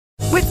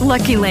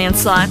Lucky Land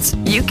Slots,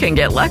 you can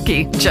get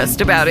lucky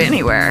just about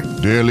anywhere.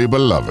 Dearly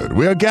beloved,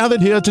 we are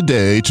gathered here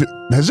today to...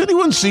 Has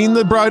anyone seen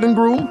the bride and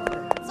groom?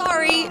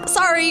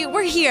 Sorry,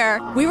 we're here.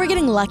 We were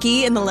getting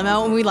lucky in the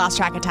limo and we lost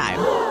track of time.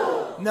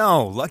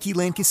 No, Lucky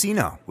Land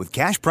Casino, with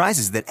cash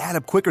prizes that add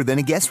up quicker than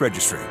a guest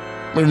registry.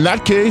 In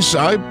that case,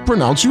 I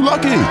pronounce you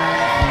lucky.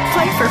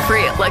 Play for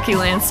free at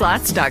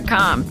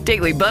LuckyLandSlots.com.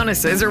 Daily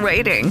bonuses are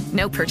waiting.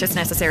 No purchase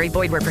necessary.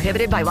 Void where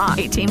prohibited by law.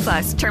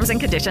 18+. Terms and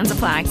conditions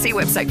apply. See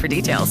website for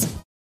details.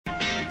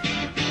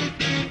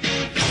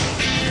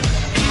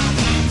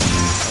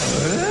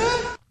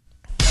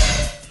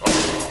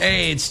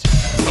 Hey,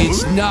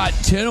 it's not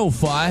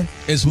 10:05.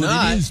 It's what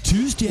not. it is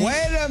Tuesday.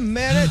 Wait a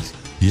minute.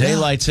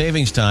 Daylight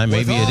savings time.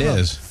 Maybe it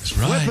is. That's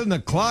right. Flipping the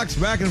clocks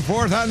back and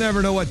forth. I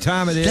never know what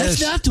time it is.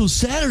 That's not till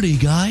Saturday,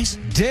 guys.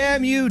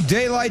 Damn you,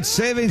 daylight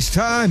savings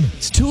time.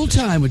 It's tool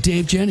time with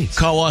Dave Jennings.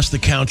 Call us the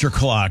counter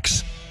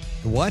clocks.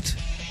 What?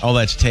 Oh,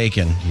 that's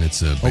taken.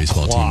 It's a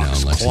baseball team now in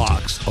Lexington.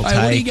 Clocks. All right,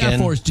 what do you got Taken.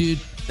 for us, dude?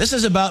 This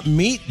is about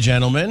meat,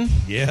 gentlemen.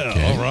 Yeah,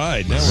 Okay. all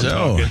right. Now we're So,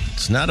 talking.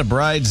 it's not a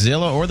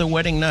bridezilla or the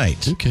wedding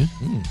night. Okay.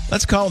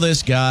 Let's call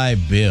this guy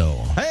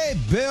Bill. Hey,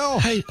 Bill.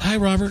 Hi,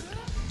 Robert.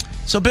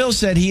 So Bill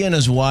said he and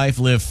his wife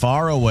live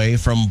far away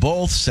from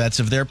both sets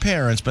of their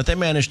parents, but they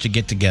manage to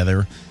get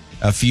together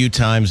a few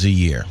times a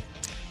year.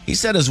 He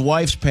said his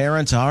wife's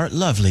parents are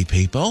lovely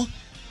people.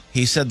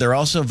 He said they're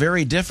also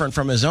very different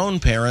from his own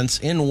parents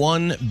in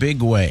one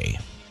big way.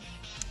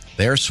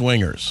 They're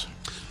swingers.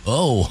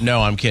 Oh.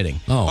 No, I'm kidding.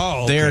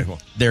 Oh. okay.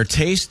 Their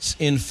tastes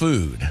in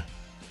food.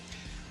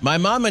 My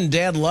mom and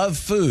dad love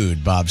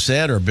food, Bob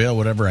said, or Bill,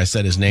 whatever I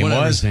said his name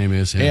Whatever was. his name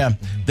is, yeah.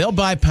 They'll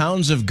buy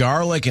pounds of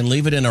garlic and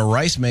leave it in a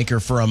rice maker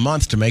for a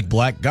month to make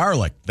black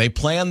garlic. They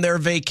plan their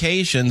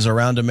vacations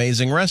around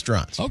amazing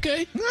restaurants.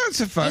 Okay.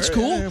 That's a fire. That's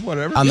cool.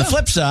 Whatever. On the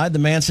flip side, the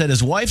man said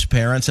his wife's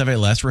parents have a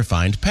less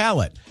refined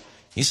palate.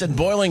 He said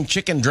boiling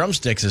chicken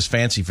drumsticks is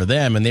fancy for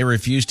them, and they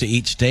refuse to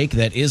eat steak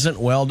that isn't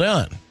well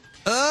done.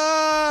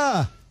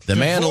 The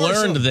man divorce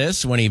learned him.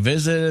 this when he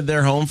visited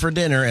their home for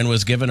dinner and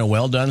was given a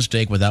well-done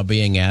steak without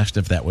being asked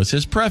if that was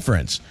his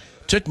preference.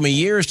 Took me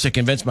years to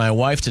convince my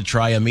wife to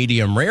try a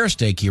medium rare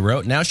steak, he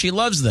wrote. Now she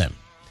loves them.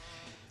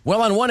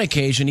 Well, on one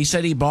occasion, he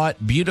said he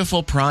bought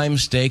beautiful prime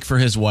steak for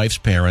his wife's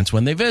parents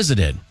when they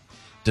visited.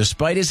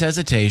 Despite his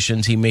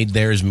hesitations, he made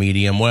theirs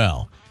medium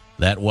well.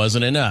 That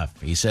wasn't enough.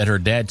 He said her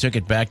dad took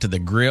it back to the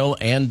grill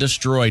and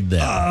destroyed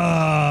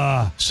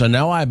them. So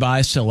now I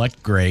buy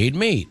select grade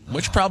meat,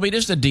 which probably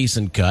just a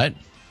decent cut.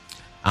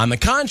 On the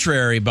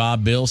contrary,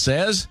 Bill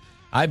says,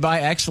 I buy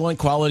excellent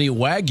quality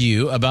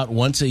Wagyu about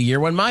once a year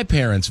when my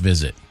parents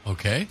visit.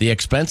 Okay. The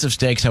expensive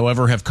steaks,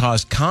 however, have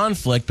caused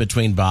conflict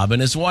between Bob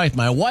and his wife.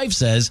 My wife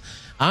says,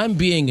 I'm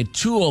being a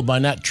tool by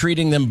not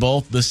treating them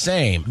both the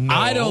same. No.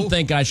 I don't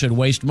think I should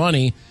waste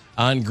money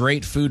on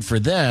great food for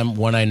them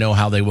when I know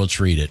how they will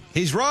treat it.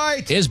 He's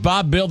right. Is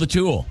Bill the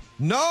tool?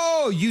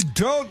 No, you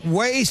don't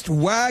waste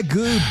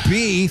Wagyu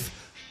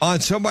beef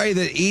on somebody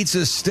that eats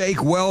a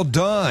steak well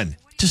done.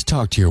 Just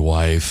talk to your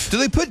wife. Do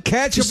they put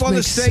ketchup Just on the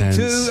makes steak sense.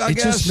 too? I It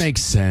guess. just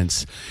makes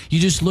sense. You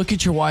just look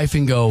at your wife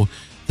and go,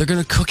 they're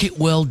going to cook it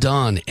well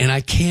done, and I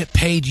can't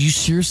pay. Do you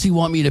seriously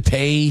want me to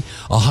pay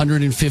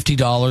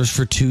 $150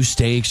 for 2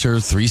 steaks or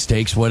 3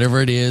 steaks, whatever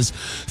it is,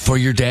 for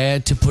your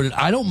dad to put it?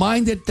 I don't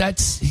mind that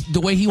that's the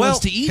way he wants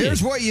to eat it.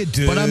 Here's what you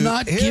do. But I'm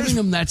not giving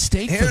him that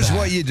steak for Here's that.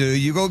 what you do.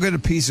 You go get a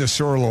piece of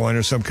sirloin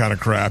or some kind of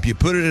crap. You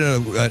put it in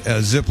a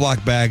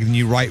Ziploc bag and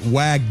you write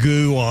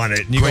Wagyu on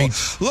it. And you Great.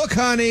 go, look,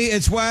 honey,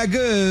 it's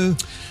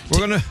Wagyu. We're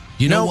going to...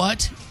 You know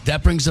what?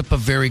 That brings up a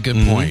very good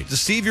point.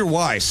 Deceive your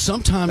wife.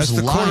 Sometimes That's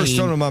the lying,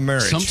 cornerstone of my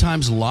marriage.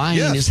 Sometimes lying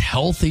Yes. is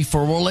healthy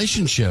for a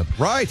relationship.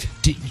 Right.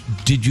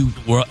 Did you?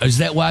 Is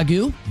that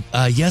Wagyu?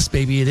 Yes,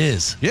 baby, it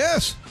is.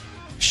 Yes.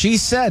 She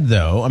said,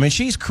 though, I mean,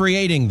 she's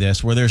creating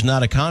this where there's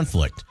not a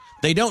conflict.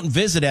 They don't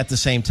visit at the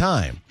same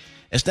time.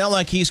 It's not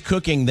like he's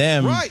cooking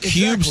them Right,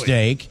 cube exactly.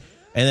 steak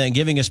and then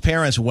giving his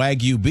parents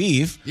Wagyu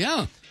beef.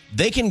 Yeah.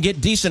 They can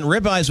get decent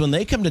ribeyes when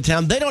they come to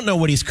town. They don't know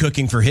what he's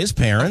cooking for his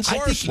parents. Of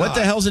course What not.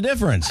 the hell's the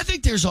difference? I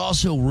think there's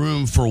also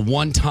room for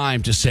one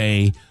time to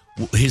say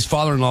his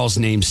father-in-law's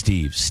name's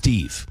Steve.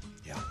 Steve.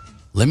 Yeah.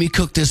 Let me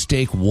cook this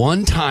steak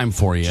one time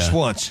for you. Just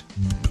once.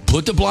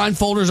 Put the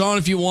blindfolders on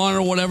if you want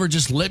or whatever.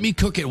 Just let me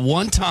cook it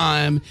one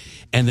time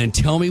and then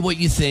tell me what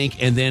you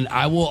think. And then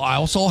I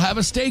also have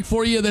a steak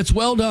for you that's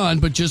well done,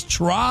 but just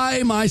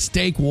try my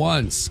steak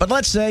once. But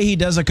let's say he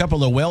does a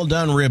couple of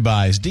well-done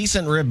ribeyes,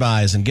 decent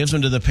ribeyes, and gives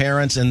them to the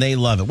parents, and they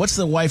love it. What's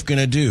the wife going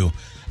to do?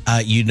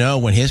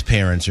 When his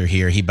parents are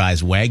here, he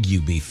buys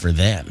Wagyu beef for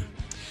them.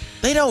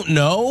 They don't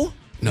know.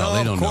 No,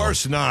 they don't know. Of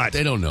course not.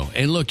 They don't know.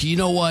 And look, you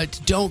know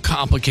what? Don't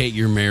complicate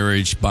your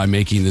marriage by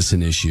making this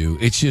an issue.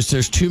 It's just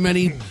there's too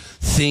many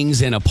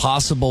things in a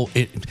possible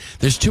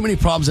there's too many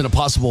problems in a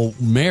possible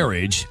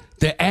marriage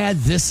that add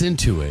this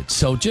into it.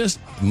 So just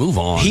move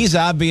on. He's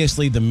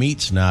obviously the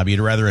meat snob.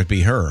 You'd rather it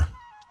be her.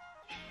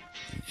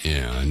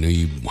 Yeah, I knew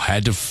you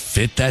had to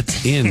fit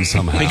that in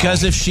somehow.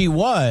 Because if she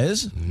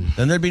was,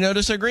 then there'd be no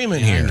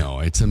disagreement here. I know.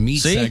 It's a meat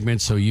See?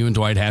 segment, so you and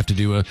Dwight have to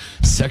do a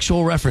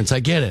sexual reference. I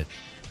get it.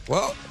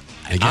 Well,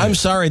 I'm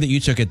sorry that you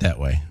took it that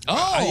way.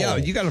 yeah,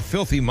 you got a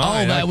filthy Oh,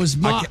 mind. that was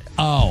my...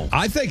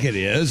 I think it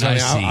is. I I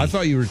see. I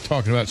thought you were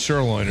talking about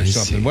sirloin or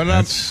something. see. But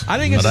I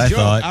didn't get what the I joke.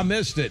 thought. I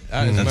missed it.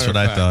 That's what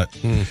I thought.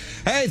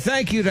 Hey,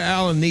 thank you to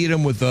Alan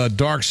Needham with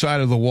Dark Side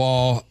of the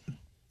Wall.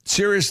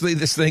 Seriously,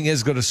 this thing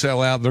is going to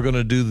sell out. They're going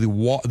to do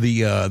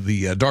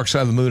the Dark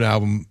Side of the Moon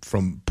album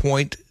from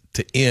point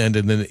to end,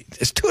 and then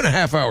it's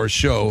 2.5 hour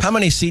show. How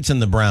many seats in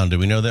the Brown? Do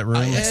we know that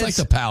room? It's like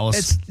the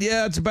Palace.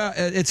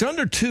 It's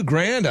under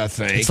 $2,000, I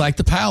think. It's like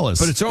the Palace.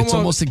 But it's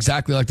almost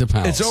exactly like the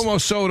Palace. It's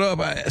almost sold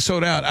out.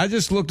 I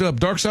just looked up.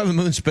 Dark Side of the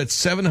Moon spent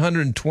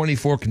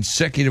 724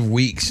 consecutive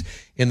weeks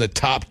in the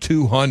top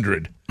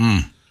 200.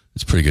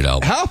 It's a pretty good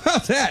album. How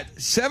about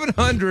that?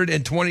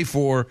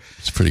 724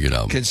 It's a pretty good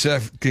album.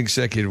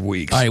 consecutive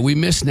weeks. All right, we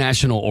missed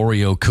National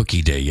Oreo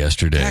Cookie Day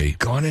yesterday.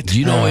 Daggone it. Do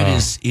you know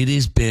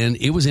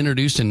it was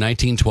introduced in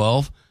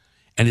 1912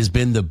 and has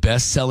been the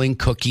best-selling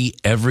cookie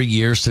every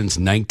year since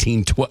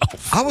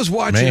 1912. I was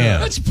watching. Man.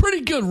 That's a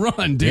pretty good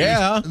run, dude.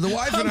 Yeah. The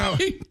wife and I.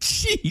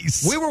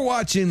 Jeez. We were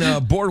watching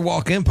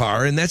Boardwalk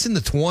Empire, and that's in the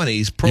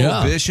 20s,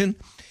 Prohibition.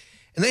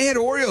 And they had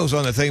Oreos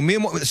on the thing. Me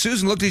and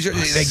Susan looked at each other.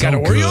 They got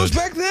Oreos good.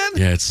 back then?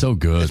 Yeah, it's so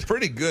good. It's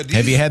pretty good.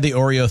 Have you had the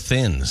Oreo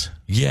Thins?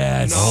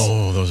 Yes.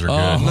 Oh, those are good.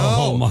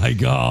 Oh my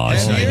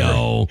gosh, I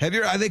know.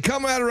 They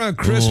come out around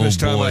Christmas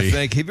time, boy. I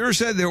think. Have you ever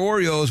said the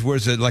Oreos where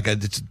it's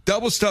it's a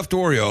double stuffed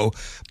Oreo,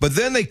 but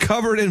then they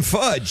cover it in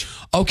fudge?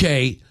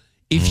 Okay,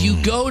 if you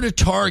go to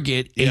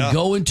Target and Yeah.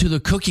 go into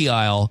the cookie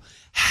aisle,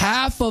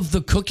 half of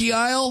the cookie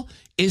aisle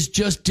is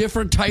just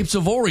different types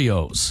of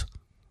Oreos.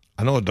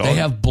 I know a dog. They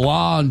have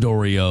blonde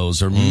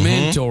Oreos or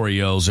mint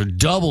Oreos or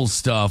double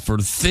stuff or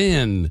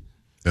thin.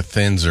 The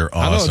Thins are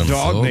I know awesome. a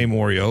dog So- named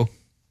Oreo.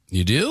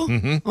 You do?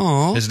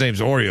 Mm-hmm. His name's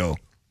Oreo.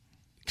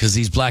 Because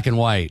he's black and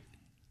white.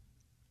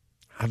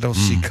 I don't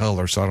see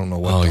color, so I don't know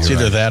what. Oh, dog. It's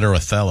either that or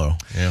Othello.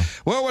 Yeah.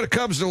 Well, when it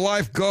comes to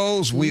life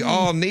goals, we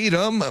all need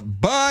them,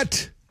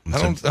 but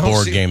It's a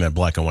board game that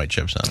black and white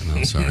chips on.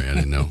 I'm sorry, I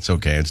didn't know. It's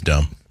okay. It's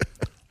dumb.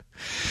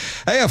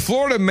 Hey, a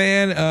Florida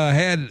man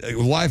had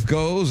life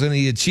goals, and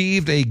he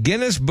achieved a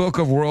Guinness Book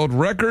of World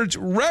Records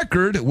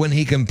record when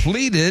he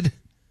completed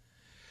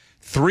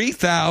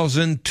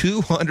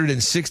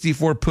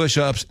 3,264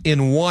 push-ups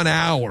in 1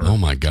 hour. Oh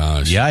my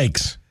gosh.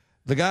 Yikes.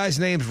 The guy's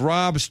name's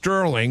Rob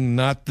Sterling,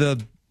 not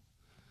the...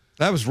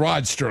 That was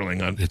Rod Sterling.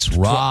 It's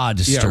Rod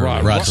Yeah,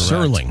 Sterling. Rod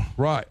Serling.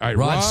 Right. All right,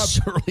 Rod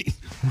Sterling.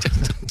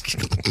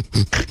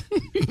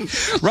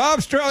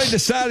 Rob Sterling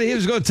decided he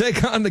was going to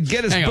take on the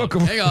Guinness Hang Book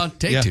on. of... Hang on.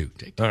 Take two.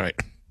 All right.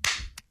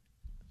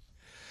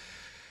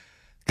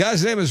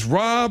 Guy's name is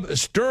Rob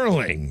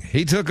Sterling.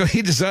 He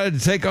decided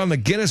to take on the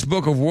Guinness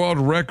Book of World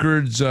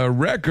Records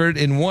record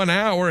in 1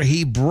 hour.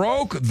 He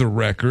broke the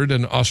record.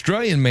 An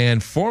Australian man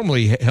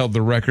formerly held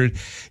the record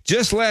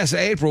just last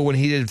April when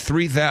he did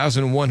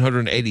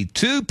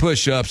 3,182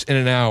 push-ups in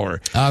an hour.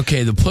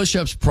 Okay, the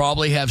push-ups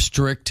probably have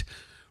strict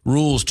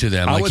rules to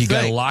them. I Like would you got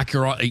to think. lock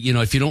your,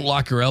 if you don't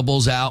lock your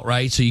elbows out,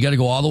 right? So you got to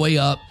go all the way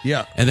up.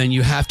 Yeah. And then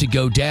you have to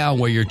go down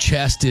where your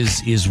chest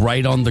is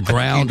right on the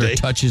ground or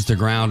touches the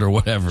ground or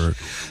whatever.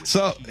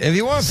 So if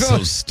you want to feel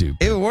So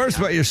stupid. even worse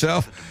about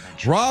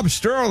yourself, Rob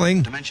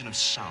Sterling, Dimension of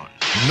sound,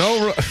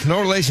 no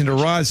relation to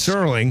Rod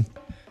Sterling,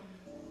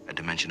 a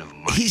dimension of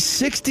mind. he's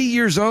 60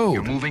 years old.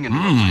 You're moving into a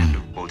land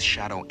of both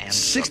shadow and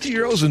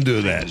 60-year-olds can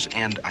do that. substance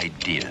and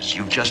ideas.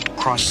 You've just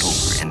crossed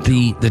over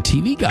into The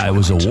TV guy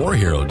was a war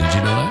hero. Did you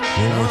know that?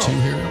 World War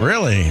II hero.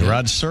 Really?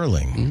 Rod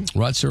Serling.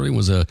 Rod Serling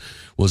was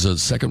a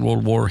Second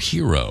World War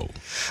hero.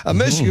 A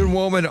Michigan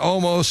woman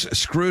almost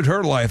screwed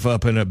her life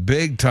up in a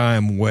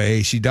big-time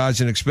way. She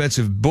dodged an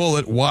expensive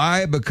bullet.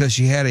 Why? Because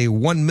she had a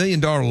 $1 million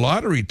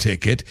lottery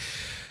ticket,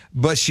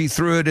 but she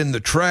threw it in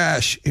the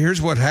trash.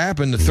 Here's what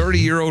happened. The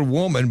 30-year-old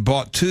woman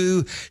bought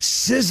 2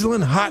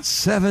 sizzling hot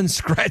 7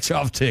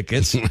 scratch-off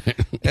tickets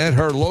at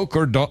her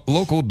local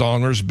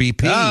Dongers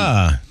BP.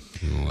 Ah.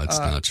 Well, that's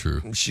not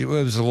true. It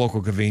was a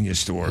local convenience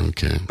store.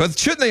 Okay. But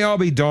shouldn't they all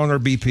be Donger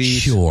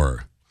BPs?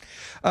 Sure.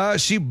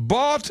 She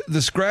bought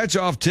the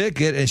scratch-off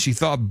ticket, and she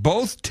thought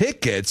both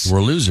tickets We're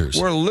losers.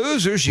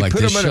 She Like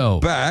put this them in show. a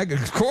bag,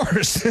 of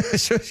course.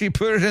 So she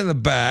put it in the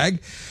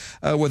bag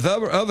with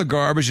other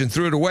garbage and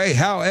threw it away.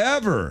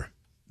 However,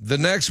 the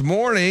next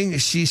morning,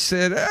 she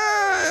said,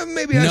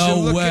 maybe I should No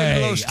look way.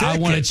 into those tickets. I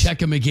want to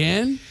check him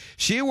again.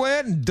 She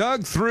went and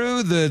dug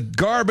through the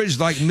garbage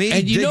like me.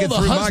 And you know digging the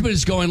through husband my...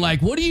 is going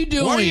like, what are you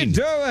doing? What are you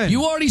doing?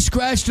 You already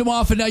scratched him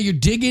off and now you're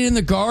digging in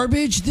the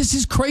garbage? This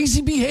is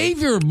crazy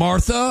behavior,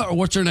 Martha. Or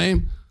what's her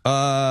name?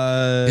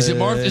 Is it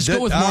Martha? Let's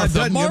go with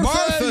Martha. Martha,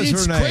 Martha's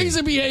it's her name.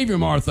 crazy behavior,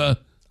 Martha.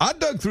 I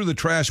dug through the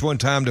trash one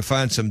time to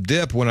find some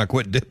dip when I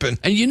quit dipping.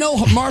 And you know,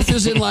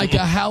 Martha's in like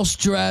a house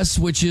dress,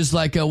 which is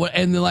like and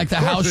then like the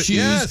house shoes,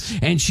 yes.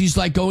 and she's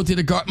like going through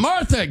the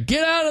Martha,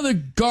 get out of the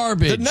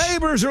garbage. The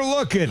neighbors are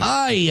looking.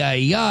 Ay,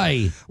 ay,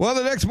 ay. Well,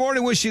 the next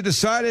morning when she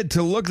decided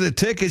to look at the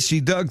tickets,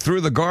 she dug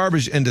through the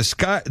garbage and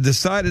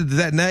decided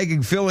that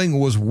nagging feeling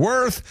was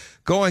worth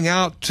going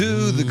out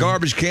to the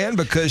garbage can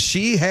because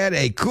she had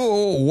a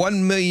cool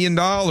 $1 million.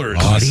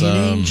 Guardian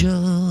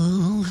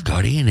angel,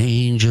 guardian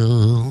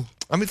angel.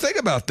 I mean, think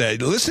about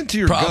that. Listen to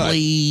your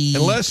Probably.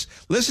 gut.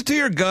 Listen to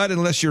your gut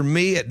unless you're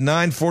me at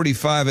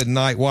 9:45 at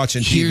night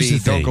watching Here's the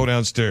TV. Don't thing. go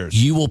downstairs.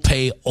 You will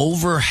pay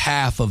over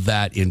half of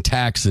that in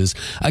taxes.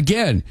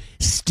 Again,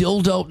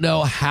 still don't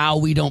know how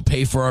we don't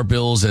pay for our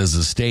bills as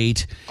a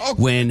state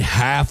when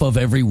half of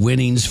every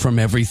winnings from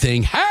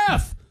everything,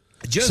 half.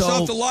 Just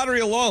off the lottery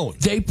alone.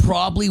 She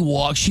probably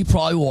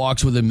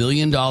walks with $1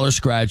 million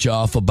scratch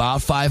off,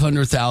 about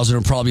 500,000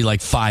 or probably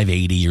like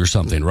 580 or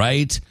something,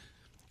 right?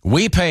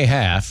 We pay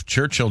half.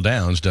 Churchill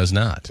Downs does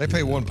not. They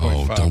pay 1.5.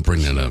 Oh, don't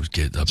bring that up.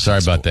 Get upset. Sorry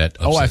about that.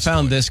 Oh, I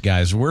found story. this,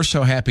 guys. We're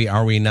so happy,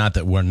 are we not,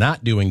 that we're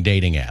not doing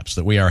dating apps,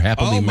 that we are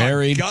happily Oh, my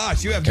married.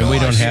 gosh, you have and no we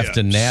don't idea. have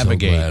to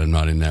navigate. So glad I'm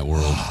not in that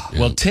world.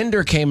 Well,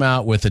 Tinder came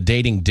out with a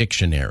dating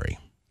dictionary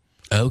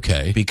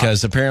Okay.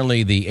 because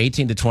apparently the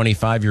 18 to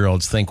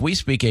 25-year-olds think we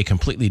speak a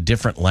completely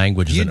different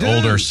language You than do.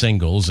 older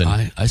singles,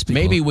 and I speak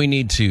maybe both. we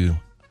need to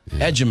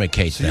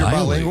educate you're them.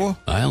 bilingual?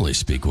 I only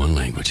speak one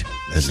language.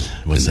 And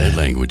that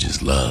language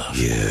is love.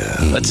 Yeah.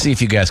 Let's see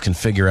if you guys can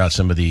figure out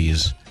some of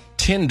these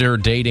Tinder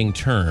dating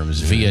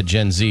terms via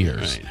Gen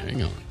Zers. Right,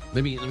 hang on.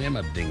 Let me have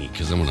my dinghy,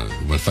 because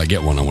if I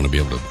get one, I want to be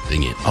able to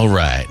ding it. All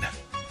right.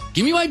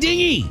 Give me my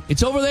dinghy.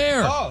 It's over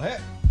there. Oh, hey,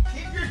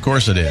 keep your Of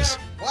course it is.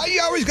 Why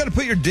you always got to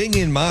put your dinghy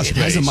in my It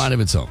space? has a mind of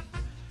its own.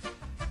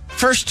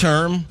 First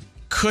term,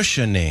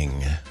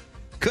 cushioning.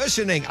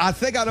 Cushioning. I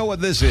think I know what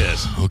this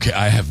is. Okay,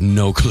 I have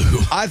no clue.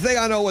 I think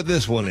I know what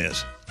this one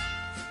is.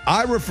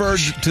 I referred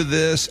to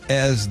this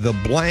as the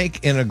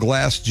blank in a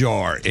glass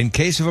jar. In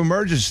case of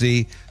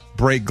emergency,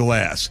 break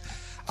glass.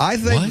 I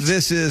think What?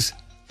 this is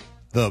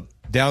the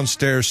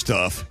downstairs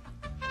stuff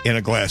in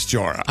a glass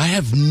jar. I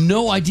have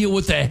no idea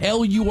what the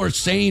hell you are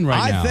saying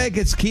right now. I think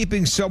it's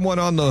keeping someone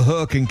on the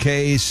hook in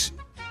case.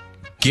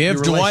 Give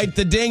Your Dwight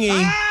the dinghy.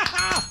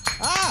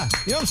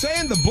 You know what I'm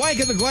saying? The blank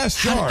in the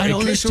glass jar. I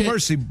don't in case of understand.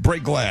 emergency,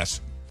 break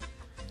glass.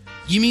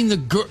 You mean the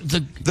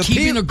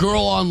keeping P- a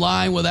girl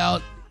online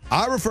without...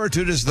 I refer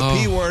to it as the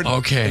P word.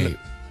 Okay.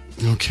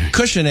 Okay.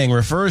 Cushioning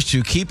refers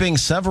to keeping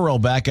several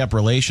backup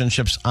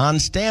relationships on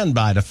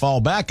standby to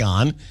fall back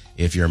on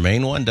if your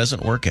main one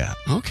doesn't work out.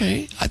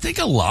 Okay. I think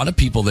a lot of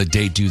people that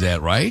date do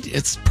that, right?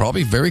 It's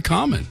probably very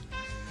common.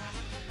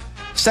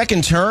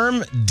 Second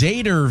term,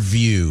 dater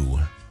view.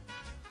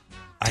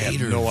 I have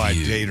Dater no view.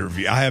 idea. Dater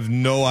view. I have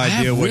no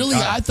idea what.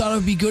 I thought I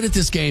would be good at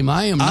this game.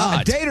 I am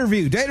not. Dater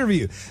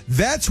view.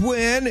 That's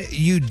when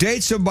you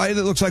date somebody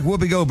that looks like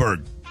Whoopi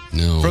Goldberg.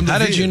 No. From The How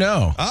did View. you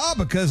know?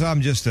 Because I'm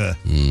just a.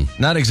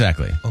 Not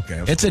exactly. Okay,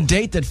 of It's a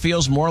date that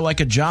feels more like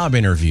a job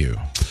interview.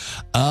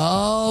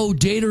 Oh,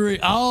 dater.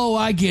 Oh,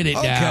 I get it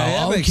Okay,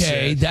 now. that makes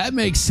sense. That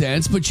makes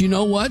sense. But you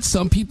know what?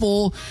 Some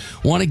people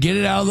want to get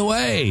it out of the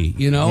way.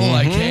 You know,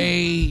 like,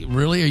 hey,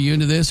 really, are you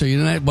into this? Are you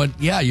into that? But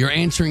yeah, you're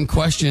answering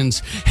questions.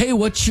 Hey,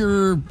 what's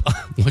your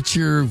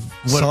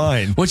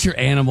Sign. What's your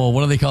animal?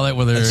 What do they call that?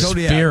 Whether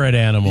Zodiac. Spirit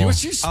animal.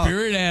 what's your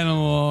spirit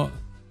animal?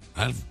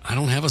 I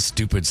don't have a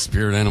stupid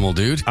spirit animal,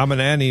 dude. I'm an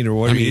anteater.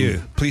 What I are mean,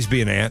 you? Please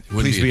be an ant.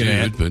 Wouldn't Please be a an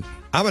ant. dude, but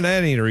I'm an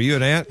anteater. Are you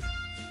an ant?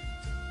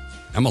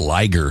 I'm a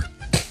liger.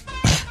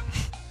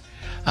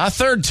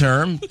 Third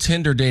term,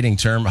 Tinder dating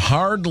term,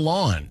 hard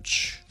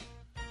launch.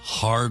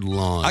 Hard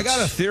launch. I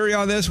got a theory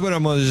on this, but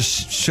I'm going to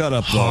just shut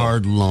up. Though.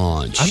 hard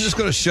launch. I'm just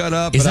going to shut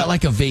up. Is but that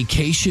like a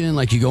vacation?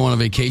 Like you go on a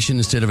vacation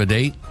instead of a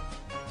date?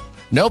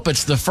 Nope,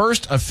 it's the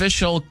first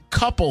official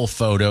couple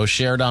photo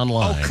shared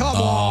online. Oh, come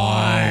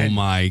on. Oh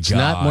my god! It's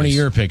not one of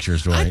your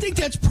pictures, Dwight. I think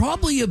that's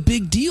probably a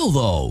big deal,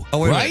 though. Oh,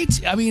 wait a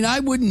right? I mean,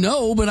 I wouldn't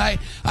know, but I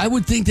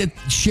would think that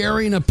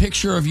sharing a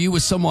picture of you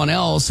with someone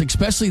else,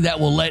 especially that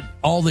will let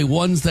all the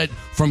ones that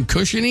from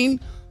cushioning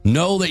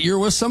know that you're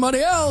with somebody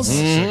else.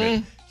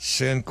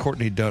 Send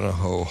Courtney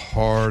Donahoe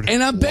hard.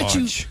 And I bet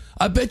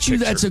launch. you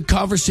that's a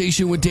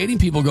conversation with dating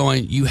people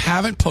going, you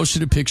haven't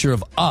posted a picture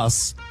of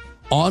us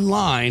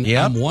online.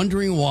 Yep. I'm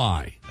wondering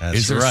why. That's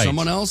Is there right.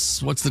 someone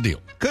else? What's the deal?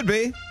 Could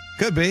be.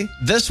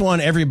 This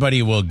one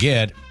everybody will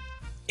get.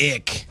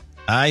 Ick.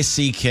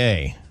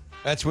 I-C-K.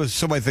 That's what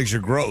somebody thinks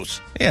you're gross.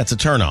 Yeah, it's a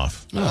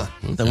turnoff.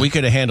 Then we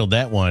could have handled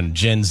that one,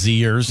 Gen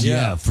Zers.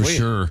 Yeah, for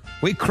sure.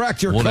 We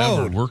cracked your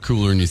Whatever. code. We're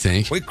cooler than you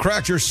think. We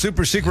cracked your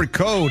super secret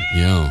code.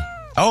 Yeah.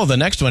 Oh, the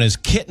next one is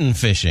kitten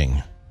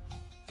fishing.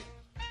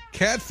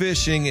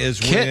 Catfishing is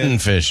Kitten when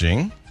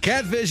fishing.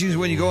 catfishing is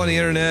when you go on the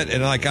internet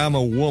and like I'm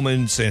a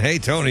woman saying, "Hey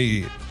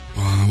Tony,"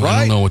 I Right?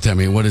 don't know what that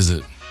means. What is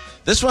it?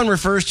 This one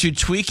refers to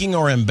tweaking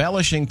or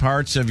embellishing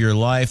parts of your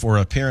life or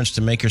appearance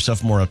to make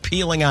yourself more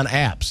appealing on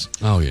apps.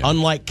 Oh, yeah.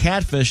 Unlike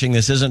catfishing,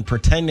 this isn't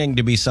pretending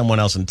to be someone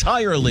else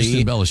entirely. Just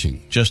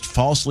embellishing. Just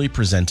falsely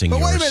presenting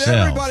But wait yourself. a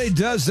minute, everybody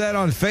does that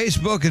on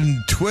Facebook and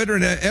Twitter,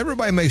 and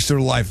everybody makes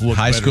their life look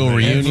High better school than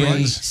reunions.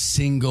 Every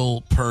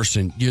single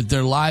person.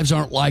 Their lives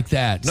aren't like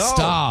that. No.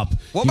 Stop.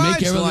 Well, You make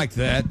mine's everything- like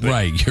that, but-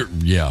 Right.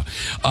 Yeah.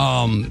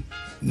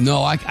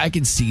 No, I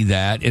can see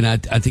that, and I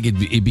think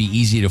it'd be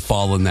easy to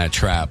fall in that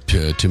trap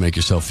to make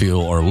yourself feel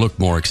or look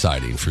more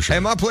exciting, for sure.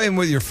 Am I playing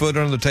with your foot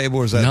under the table,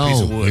 or is that a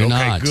piece of No, wood? you're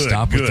Okay, not. good,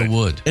 Stop with good. the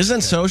wood.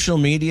 Isn't social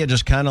media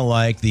just kind of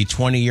like the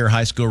 20-year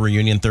high school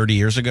reunion 30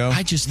 years ago?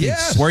 I just think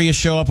Yes. Where you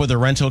show up with a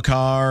rental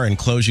car and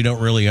clothes you don't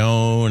really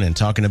own and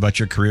talking about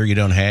your career you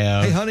don't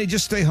have. Hey, honey,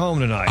 just stay home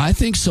tonight. I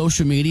think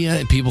social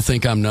media, people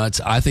think I'm nuts.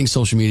 I think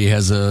social media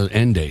has an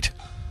end date.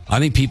 I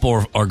think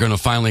people are going to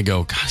finally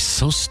go, God,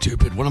 so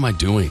stupid. What am I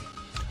doing?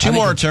 Two I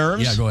think more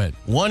terms. Yeah, go ahead.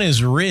 One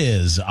is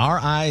Riz,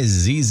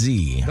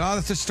 R-I-Z-Z. No,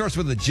 that starts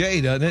with a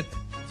J, doesn't it?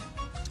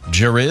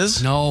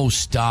 Jariz? No,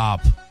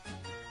 stop.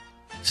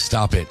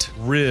 Stop it.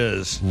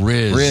 Riz.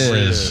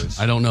 Riz.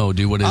 I don't know,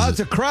 dude. What is Oh, it? it's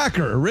a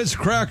cracker, a Riz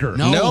cracker.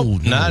 No.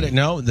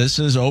 No. This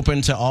is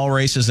open to all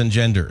races and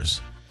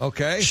genders.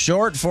 Okay.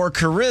 Short for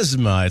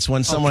charisma. It's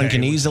when someone Okay.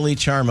 can easily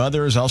charm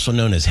others, also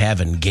known as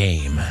having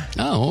game.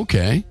 Oh,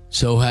 okay.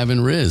 So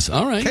having Riz.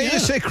 All right. Can you yeah.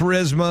 just say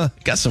charisma?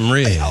 Got some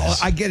Riz.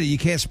 I get it. You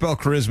can't spell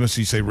charisma, so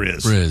you say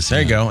Riz. Riz.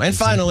 There you yeah. go. And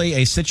finally,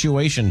 a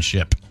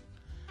situationship.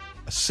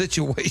 A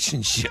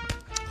situationship.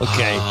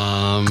 Okay.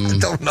 Um, I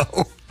don't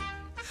know.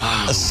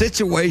 A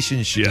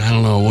situationship. I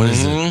don't know. What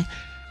is it? Mhm.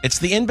 It's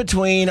the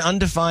in-between,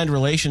 undefined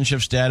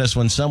relationship status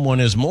when someone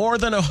is more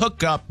than a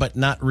hookup, but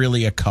not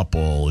really a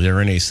couple.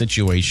 They're in a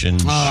situation.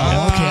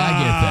 Oh,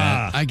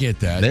 okay. I get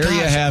that. There you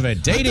Gosh, have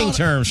it. Dating I thought-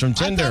 terms from I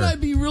Tinder. thought I'd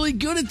be really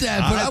good at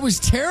that, but I was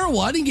terrible.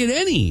 I didn't get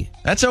any.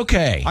 That's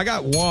okay. I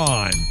got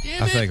one,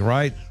 Damn I it. think,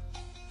 right?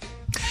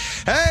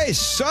 Hey,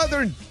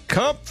 Southern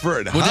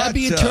Comfort. Would hot that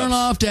be a tubs. turn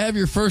off to have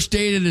your first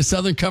date at a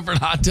Southern Comfort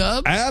hot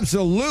tub?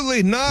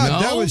 Absolutely not. No?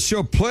 That would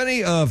show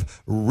plenty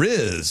of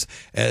Riz,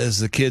 as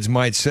the kids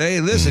might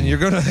say. Listen, you're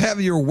going to have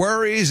your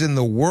worries in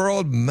the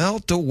world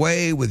melt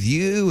away with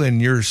you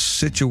and your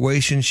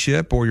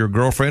situationship or your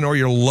girlfriend or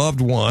your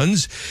loved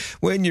ones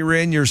when you're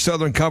in your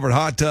Southern Comfort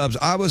hot tubs.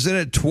 I was in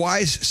it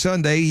twice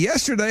Sunday.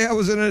 Yesterday, I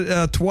was in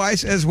it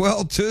twice as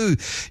well, too.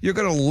 You're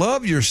going to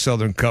love your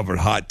Southern Comfort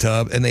hot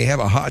tub, and they have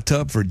a hot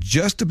tub for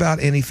just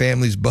about any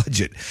family's budget.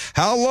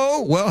 How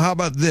low? Well, how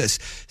about this?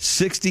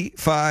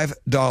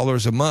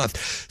 $65 a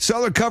month.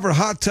 Southern Comfort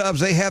hot tubs,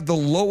 they have the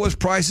lowest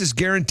prices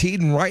guaranteed,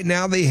 and right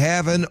now they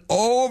have an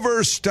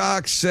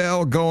overstock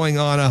sale going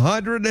on.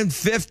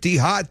 150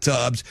 hot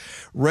tubs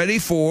ready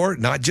for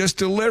not just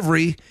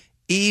delivery,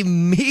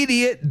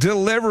 immediate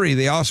delivery.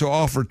 They also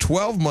offer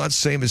 12 months,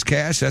 same as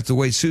cash. That's the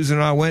way Susan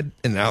and I went,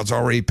 and now it's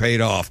already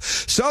paid off.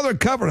 Southern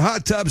Comfort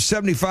Hot Tub,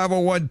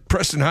 7501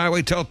 Preston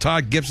Highway. Tell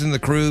Todd Gibson and the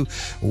crew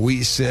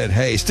we said,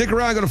 hey, stick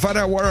around. Going to find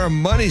out what our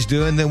money's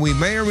doing. Then we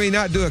may or may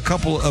not do a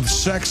couple of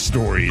sex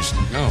stories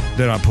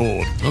that I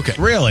pulled. Okay.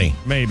 Really?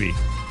 Maybe.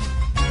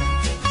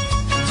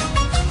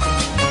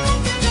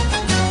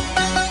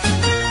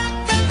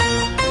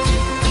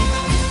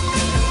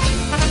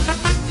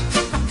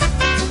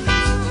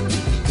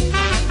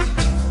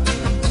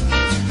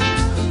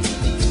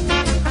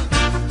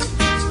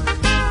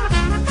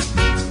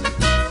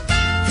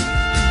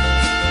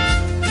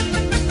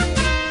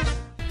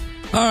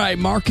 All right,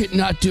 market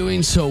not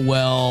doing so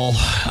well.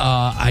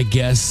 I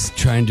guess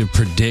trying to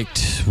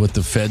predict what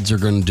the feds are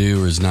going to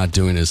do is not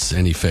doing us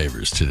any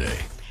favors today.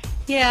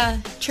 Yeah,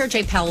 Chair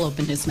Jay Powell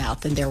opened his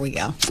mouth, and there we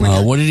go.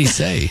 What did he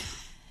say?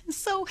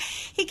 So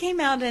he came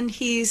out and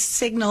he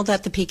signaled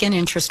that the peak in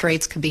interest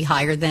rates could be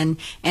higher than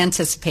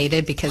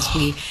anticipated because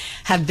we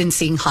have been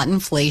seeing hot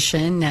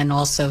inflation and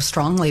also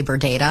strong labor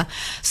data.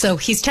 So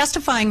he's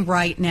testifying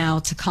right now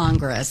to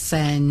Congress,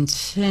 and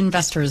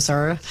investors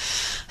are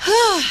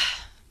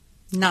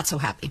not so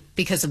happy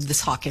because of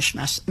this hawkish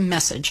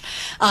message.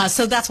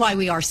 So that's why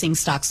we are seeing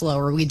stocks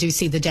lower. We do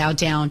see the Dow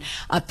down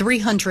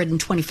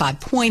 325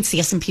 points, the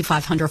S&P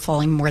 500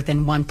 falling more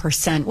than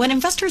 1%. What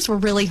investors were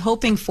really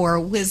hoping for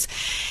was,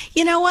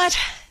 you know what?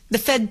 The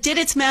Fed did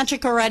its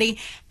magic already,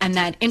 and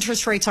that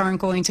interest rates aren't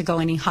going to go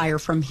any higher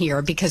from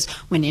here, because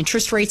when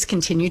interest rates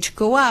continue to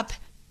go up,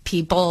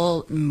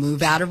 people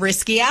move out of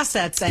risky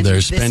assets. And They're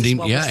this is spending,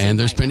 what we're yeah, seeing and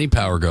their right now. spending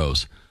power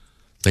goes.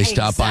 They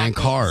stop buying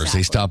cars.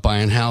 They stop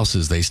buying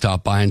houses. They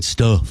stop buying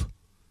stuff.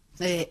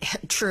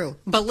 True.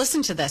 But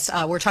listen to this.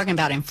 We're talking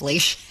about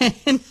inflation.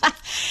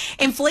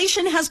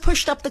 Inflation has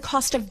pushed up the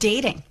cost of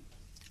dating.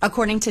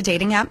 According to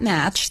dating app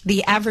Match,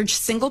 the average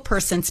single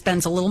person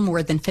spends a little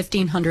more than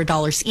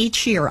 $1,500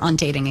 each year on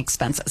dating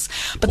expenses.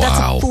 But that's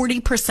up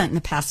 40% in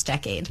the past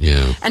decade.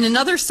 Yeah. And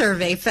another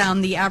survey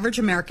found the average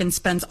American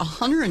spends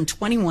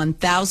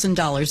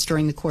 $121,000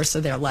 during the course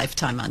of their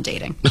lifetime on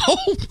dating.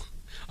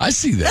 I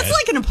see that. That's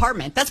like an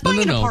apartment. That's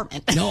buying an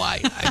apartment. No, I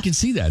can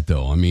see that,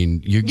 though. I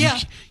mean,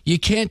 you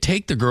can't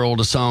take the girl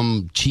to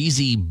some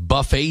cheesy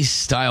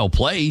buffet-style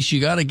place.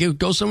 You got to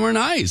go somewhere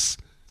nice.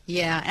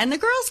 Yeah, and the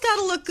girl's got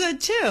to look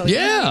good, too.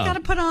 Yeah. You got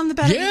to put on the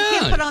better. You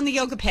can't put on the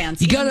yoga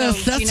pants. You got to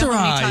accessorize. You know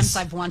how many times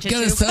I've wanted to.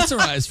 You got to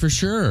accessorize for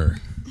sure.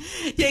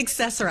 Yeah,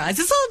 accessorize.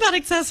 It's all about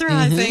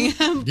accessorizing.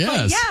 Mm-hmm. Yes.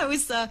 But yeah, it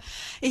was. A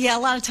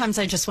lot of times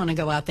I just want to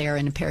go out there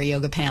in a pair of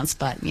yoga pants,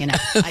 but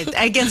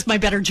against my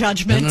better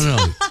judgment. No.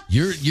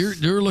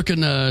 You're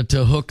looking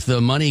to hook the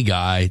money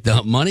guy.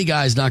 The money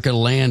guy's not going to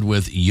land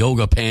with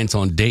yoga pants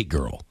on date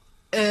girl.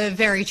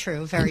 Very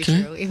true. Very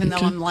true. Even though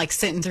I'm like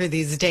sitting through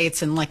these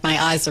dates and like my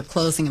eyes are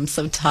closing, I'm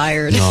so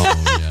tired.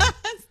 Oh yeah.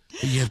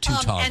 You have two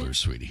toddlers,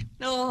 sweetie.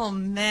 Oh,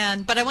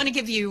 man. But I want to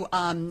give you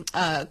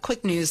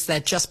quick news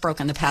that just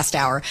broke in the past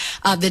hour.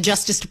 The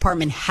Justice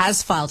Department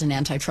has filed an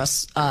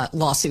antitrust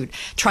lawsuit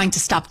trying to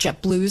stop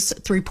JetBlue's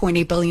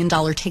 $3.8 billion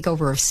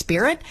takeover of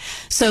Spirit.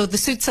 So the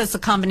suit says the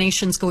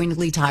combination is going to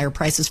lead to higher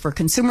prices for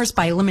consumers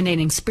by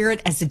eliminating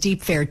Spirit as a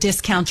deep fare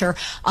discounter.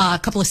 A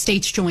couple of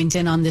states joined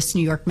in on this.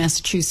 New York,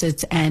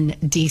 Massachusetts, and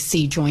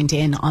D.C. joined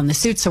in on the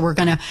suit. So we're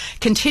going to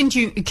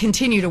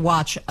continue to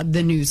watch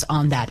the news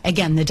on that.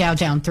 Again, the Dow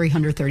down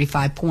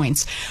 335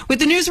 points. With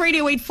the News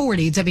Radio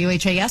 840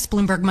 WHAS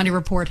Bloomberg Money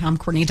Report, I'm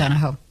Courtney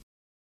Donahoe.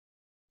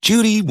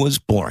 Judy was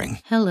boring.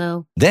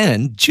 Hello.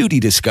 Then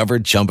Judy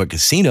discovered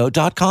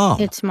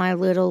ChumbaCasino.com. It's my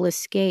little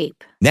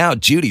escape. Now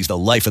Judy's the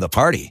life of the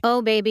party.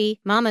 Oh,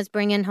 baby, mama's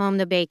bringing home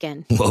the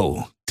bacon.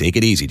 Whoa, take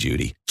it easy,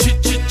 Judy.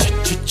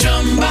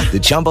 The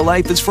Chumba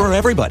life is for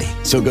everybody.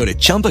 So go to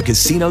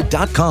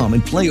ChumbaCasino.com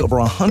and play over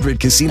 100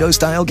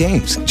 casino-style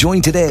games.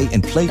 Join today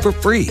and play for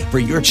free for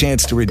your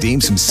chance to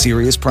redeem some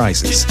serious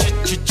prizes.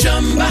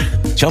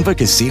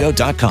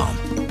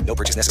 ChumbaCasino.com. No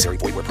purchase necessary.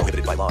 Void where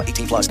prohibited by law.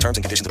 18 plus terms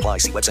and conditions apply.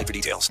 See website for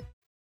details.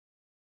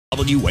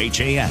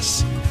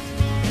 WHAS.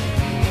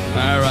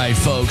 All right,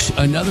 folks.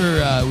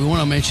 Another, we want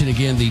to mention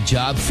again the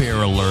job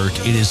fair alert.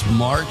 It is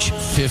March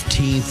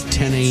 15th,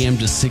 10 a.m.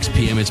 to 6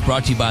 p.m. It's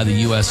brought to you by the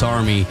U.S.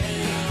 Army.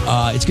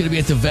 It's going to be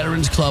at the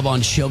Veterans Club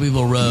on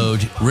Shelbyville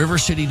Road. River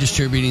City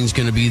Distributing is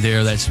going to be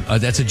there.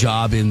 That's a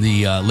job in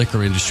the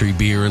liquor industry,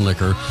 beer and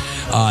liquor.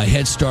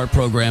 Head Start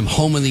program,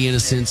 Home of the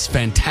Innocents,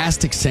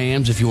 Fantastic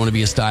Sam's if you want to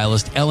be a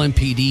stylist,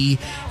 LMPD,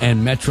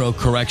 and Metro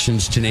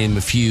Corrections to name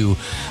a few.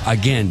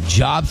 Again,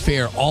 job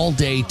fair all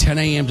day, 10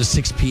 a.m. to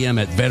 6 p.m.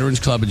 at Veterans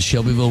Club in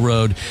Shelbyville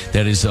Road.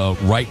 That is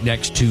right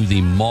next to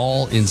the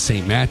mall in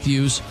St.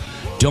 Matthews.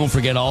 Don't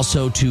forget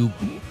also to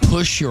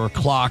push your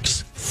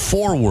clocks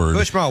forward.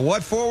 Push my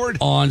what forward?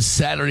 On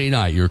Saturday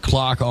night. Your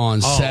clock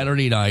on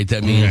Saturday night.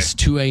 That means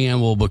 2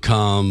 a.m. will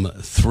become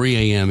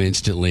 3 a.m.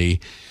 instantly.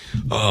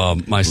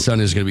 My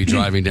son is going to be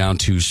driving down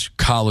to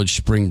college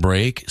spring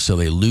break, so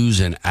they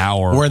lose an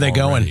hour. Where are they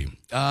already. going?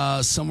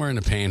 Somewhere in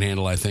the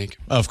Panhandle, I think.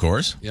 Of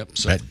course. Yep.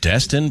 So. At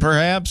Destin,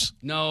 perhaps?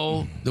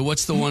 No.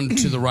 What's the one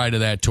to the right of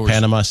that? Towards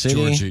Panama City?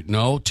 Georgia.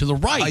 No, to the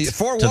right.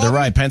 To the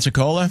right,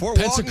 Pensacola?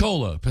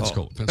 Pensacola.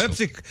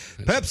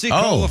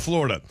 Pensacola,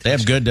 Florida. They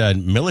have good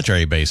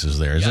military bases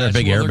there. Is there a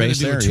big air base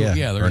there?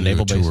 Yeah, they're or a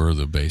naval base. Tour of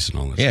the base and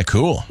all that. Yeah,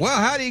 cool. Well,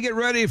 how do you get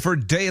ready for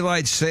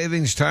daylight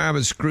savings time?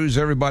 It screws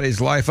everybody's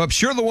life up.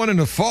 Sure, the one in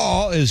the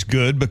fall is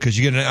good because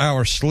you get an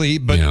hour's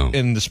sleep, but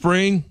in the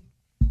spring,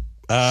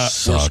 we're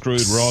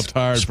screwed. We're all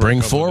tired.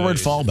 Spring forward,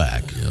 fall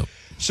back. Yep.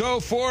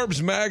 So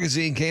Forbes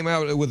magazine came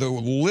out with a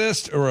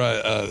list or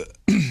an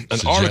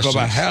article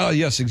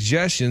about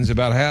suggestions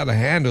about how to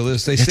handle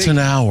this. It's an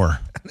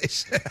hour.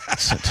 It's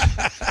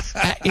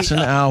an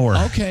hour.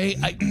 Okay,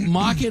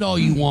 mock it all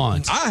you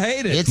want. I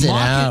hate it. It's an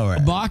hour.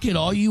 Mock it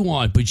all you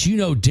want, but you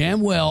know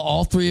damn well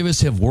all three of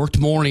us have worked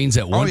mornings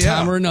at one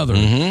time or another.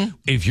 Mm-hmm.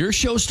 If your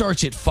show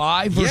starts at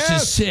 5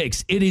 versus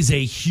 6, it is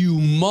a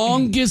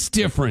humongous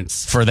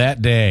difference. For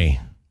that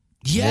day.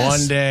 Yes.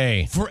 One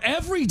day. For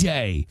every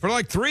day. For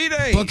like 3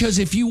 days. Because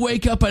if you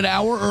wake up an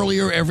hour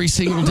earlier every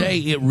single day,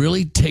 it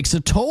really takes a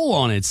toll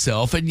on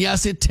itself. And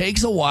yes, it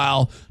takes a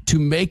while to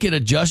make an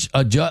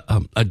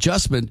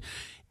adjustment,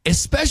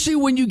 especially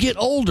when you get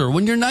older.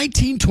 When you're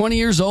 19, 20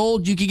 years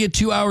old, you can get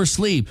 2 hours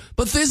sleep.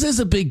 But this is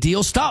a big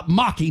deal. Stop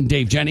mocking,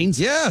 Dave Jennings.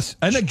 Yes.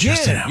 And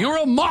again, you're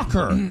a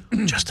mocker.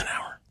 Just an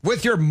hour.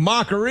 With your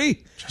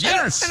mockery.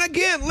 Yes. And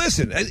again,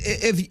 listen,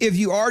 if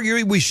you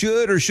argue we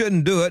should or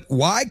shouldn't do it,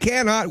 why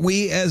cannot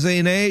we as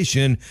a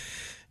nation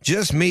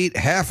just meet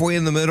halfway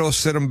in the middle,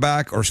 sit them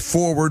back or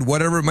forward,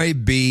 whatever it may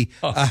be,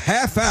 a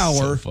half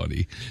hour. So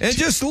funny. And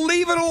just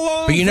leave it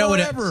alone but you know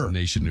forever. What?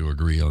 Nation to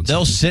agree on.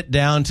 They'll sit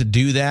down to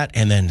do that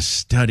and then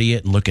study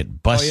it and look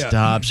at bus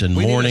stops and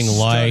morning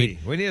light.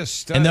 We need to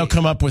study. And they'll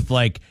come up with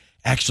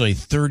actually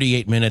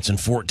 38 minutes and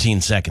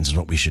 14 seconds is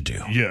what we should do.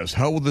 Yes.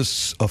 How will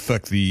this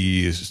affect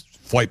the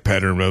flight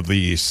pattern of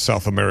the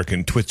South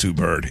American Twitsu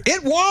bird?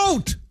 It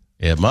won't.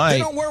 It might. They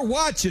don't wear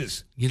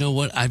watches. You know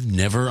what? I've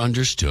never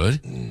understood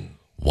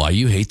Why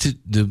you hate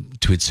the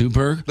Twitsu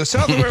bird? The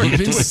South American You've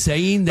been twit-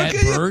 saying that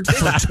bird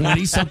for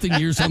 20-something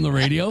years on the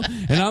radio,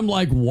 and I'm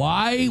like,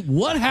 why?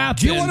 What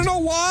happened? Do you want to know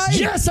why?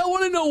 Yes, I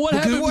want to know what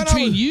happened when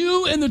between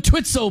you and the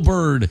Twitso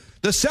bird.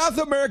 The South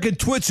American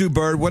Twitsu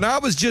bird, when I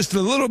was just a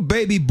little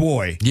baby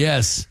boy.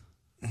 Yes.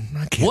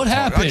 What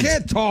happened? I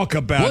can't talk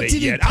about What it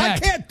did he yet.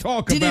 peck? I can't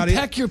talk Did about he it.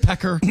 peck your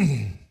pecker?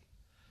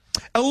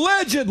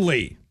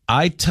 Allegedly.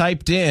 I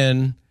typed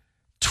in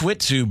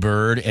Twitsu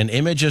bird and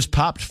images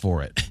popped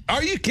for it.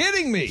 Are you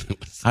kidding me?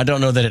 I don't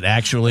know that it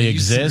actually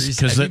exists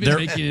because Have you been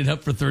they're making it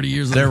up for 30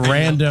 years. on they're the radio?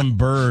 random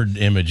bird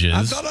images.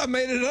 I thought I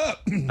made it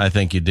up. I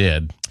think you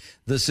did.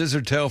 The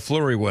scissor tail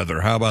flurry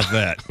weather. How about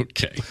that?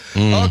 Okay.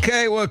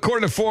 Okay, well,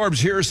 according to Forbes,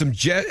 here are some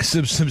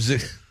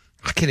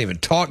I can't even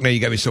talk now. You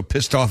got me so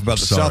pissed off about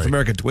the South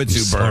American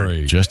Twitsu bird.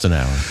 Sorry. Just an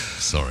hour.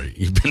 Sorry.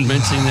 You've been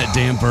mentioning that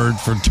damn bird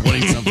for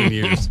 20-something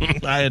years.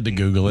 I had to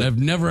Google it. I've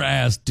never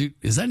asked, dude,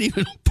 is that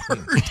even a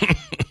bird?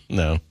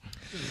 No.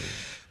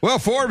 Well,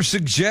 Forbes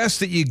suggests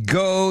that you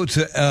go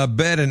to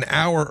bed an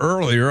hour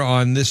earlier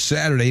on this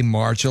Saturday,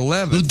 March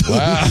 11th.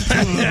 Wow.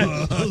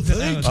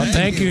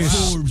 Thank you,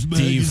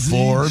 Steve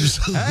Forbes.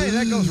 Hey,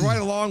 that goes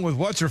right along with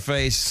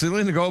what's-her-face.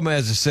 Selena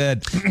Gomez has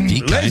said,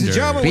 Be ladies and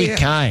gentlemen, Be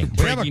kind.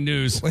 Breaking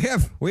news. We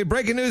have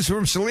breaking news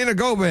from Selena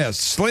Gomez.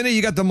 Selena,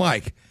 you got the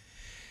mic.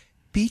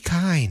 Be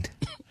kind.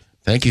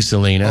 Thank you,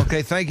 Selena.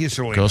 Okay, thank you,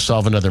 Selena. Go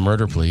solve another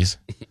murder, please.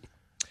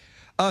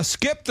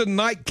 Skip the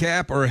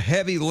nightcap or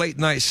heavy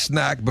late-night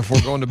snack before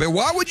going to bed.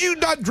 Why would you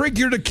not drink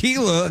your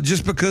tequila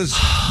just because?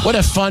 What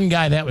a fun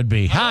guy that would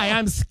be. Hi,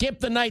 I'm Skip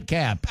the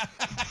Nightcap.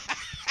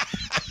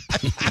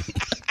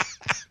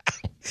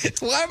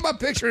 Why am I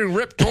picturing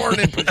Rip Torn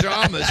in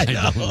pajamas?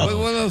 With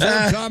one of those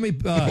old Tommy.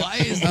 Why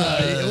is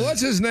what's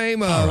his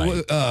name?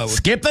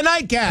 Skip the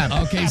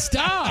Nightcap. Okay,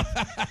 stop.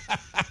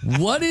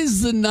 What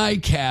is the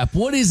nightcap?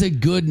 What is a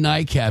good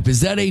nightcap?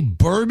 Is that a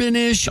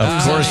bourbonish?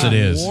 Of course it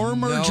is.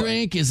 Warmer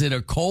drink? Is it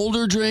a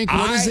colder drink?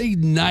 What is a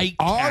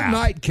nightcap? Our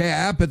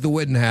nightcap at the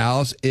Whitten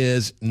House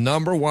is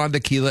 #1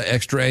 tequila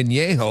extra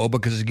añejo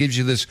because it gives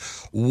you this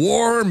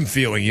warm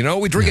feeling. You know,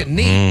 we drink it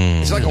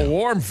neat. It's like a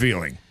warm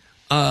feeling.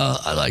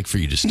 I'd like for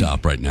you to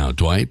stop right now,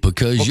 Dwight,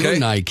 because your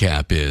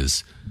nightcap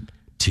is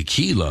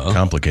tequila.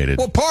 Complicated.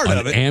 Well, part an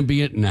of it.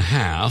 ambient and a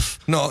half.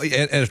 No, and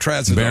a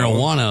trazodone.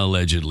 Marijuana,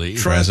 allegedly.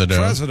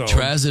 Trazodone.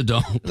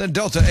 Trazodone. Then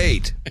Delta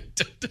 8.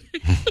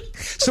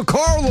 So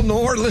Carl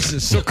Lenore,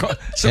 listen.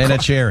 And a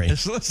cherry.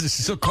 Listen,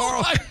 so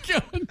Carl. Oh, my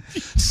God.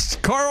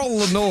 Carl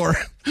Lenore.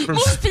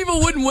 Most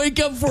people wouldn't wake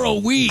up for a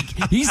week.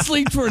 He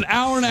sleeps for an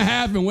hour and a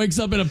half and wakes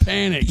up in a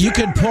panic. You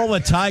could pull a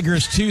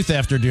tiger's tooth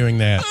after doing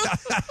that.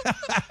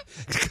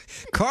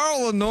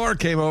 Carl Lenore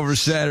came over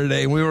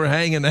Saturday and we were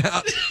hanging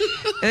out.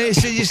 And he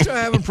said, "You still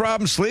having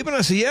problems sleeping?"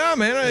 I said, "Yeah,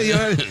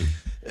 man."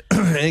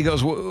 And he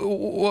goes,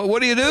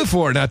 "What do you do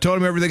for it?" And I told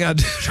him everything I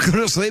do to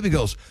go to sleep. He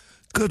goes,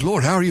 "Good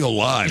Lord, how are you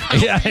alive?"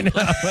 Yeah, I know.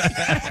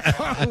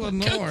 Carl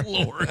Lenore. Good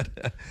Lord.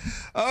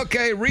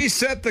 Okay,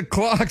 reset the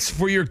clocks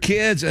for your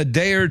kids a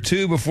day or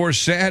two before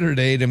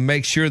Saturday to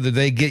make sure that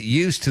they get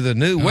used to the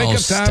new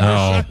wake-up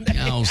time.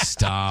 No,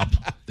 stop.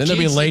 Then they'll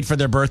be late for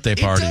their birthday It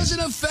parties. doesn't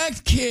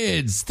affect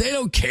kids. They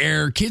don't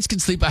care. Kids can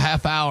sleep a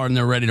half hour and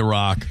they're ready to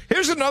rock.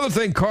 Here's another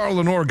thing Carl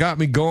Lenore got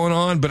me going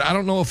on, but I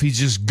don't know if he's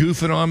just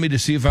goofing on me to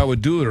see if I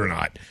would do it or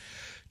not.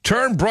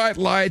 Turn bright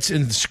lights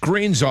and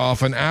screens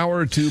off an hour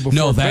or two before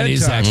No, that bedtime.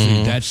 is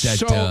actually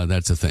So,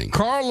 that's a thing.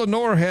 Carl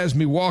Lenore has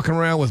me walking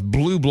around with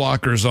blue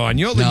blockers on.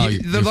 You know,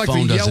 they're like the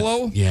phone doesn't-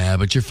 yellow. Yeah,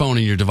 but your phone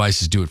and your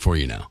devices do it for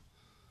you now.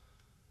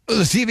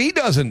 The TV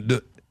doesn't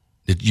do.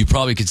 You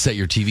probably could set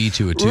your TV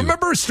to it too.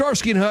 Remember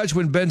Starsky and Hutch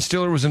when Ben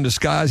Stiller was in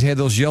disguise? He had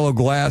those yellow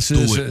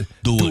glasses.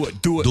 Do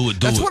it.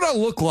 That's what I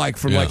look like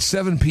from like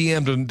 7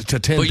 p.m. to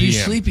 10 p.m. But you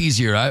sleep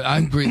easier. I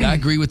agree. I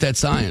agree with that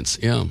science.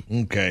 Yeah.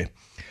 Okay.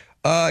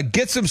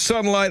 Get some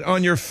sunlight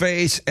on your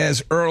face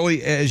as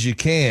early as you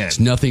can. It's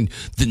nothing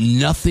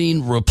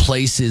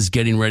replaces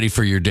getting ready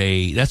for your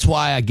day. That's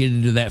why I get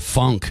into that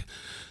funk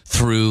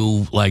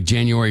through like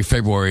January,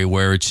 February,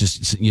 where it's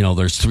just,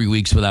 there's 3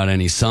 weeks without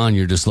any sun.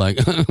 You're just like,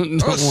 don't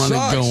want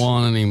to go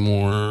on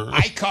anymore.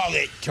 I call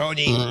it,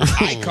 Tony,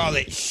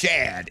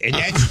 SHAD, and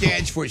that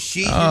stands for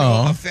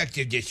Seasonal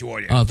Affective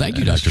Disorder. Oh, thank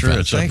you, Dr. True.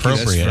 It's an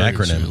appropriate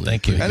acronym. Really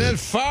Thank you. And then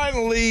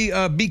finally,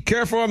 be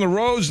careful on the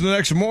roads the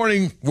next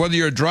morning, whether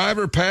you're a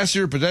driver,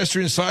 passenger,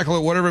 pedestrian,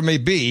 cycler, whatever it may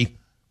be.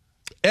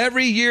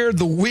 Every year,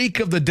 the week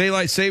of the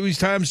daylight savings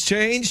times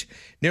change.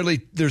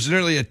 There's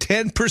nearly a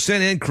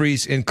 10%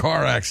 increase in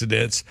car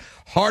accidents,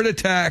 heart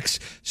attacks,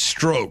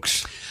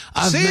 strokes.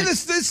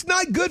 This is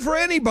not good for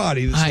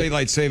anybody. This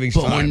daylight savings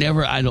time. But we're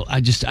never. I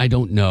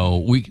don't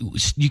know.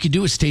 You could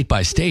do it state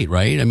by state,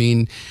 right? I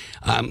mean,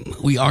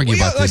 we argue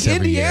about this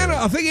every Indiana.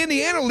 year. I think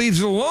Indiana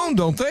leaves it alone,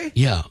 don't they?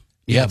 Yeah,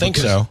 I think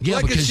so. Yeah,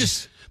 Like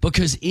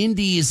because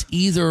Indy is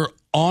either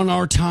on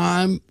our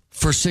time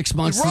for 6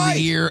 months of the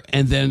year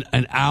and then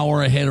an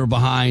hour ahead or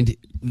behind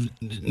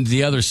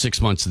the other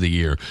 6 months of the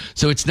year.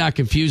 So it's not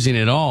confusing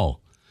at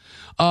all.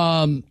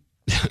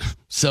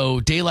 So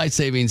daylight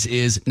savings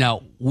is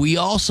now, we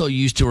also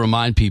used to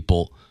remind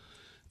people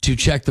to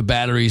check the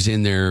batteries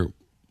in their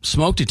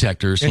smoke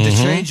detectors. And to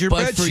change your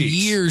But bed for sheets.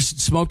 years,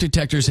 smoke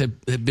detectors have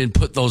been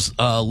put those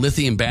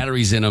lithium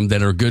batteries in them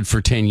that are good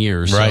for 10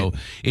 years. Right. So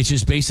it's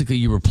just basically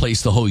you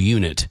replace the whole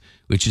unit,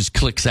 which just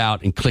clicks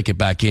out and click it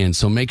back in.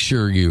 So make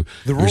sure you...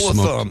 The your rule of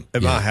smoke- thumb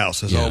at my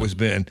house has always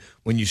been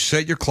when you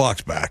set your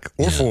clocks back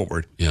or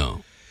forward,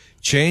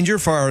 change your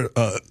fire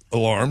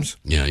alarms.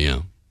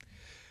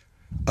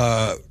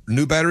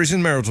 New batteries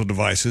in marital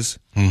devices.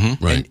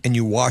 Right. And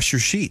you wash your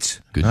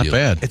sheets. Good Not deal.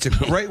 bad. It's a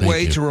great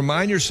way to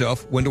remind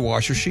yourself when to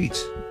wash your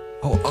sheets.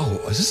 Oh,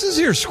 is this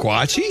your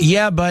Squatchy?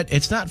 Yeah, but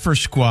it's not for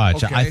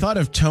Squatch. Okay. I thought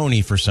of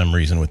Tony for some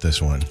reason with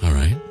this one. All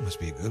right. Must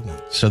be a good one.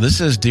 So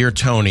this is Dear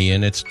Tony,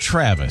 and it's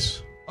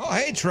Travis. Oh,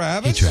 hey,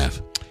 Travis. Hey,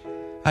 Trav.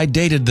 I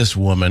dated this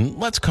woman.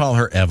 Let's call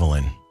her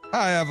Evelyn.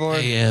 Hi,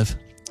 Evelyn. Hey, Ev.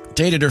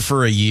 Dated her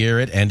for a year.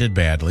 It ended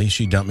badly.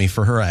 She dumped me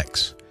for her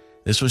ex.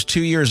 This was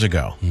 2 years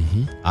ago.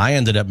 I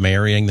ended up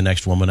marrying the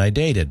next woman I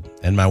dated,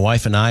 and my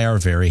wife and I are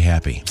very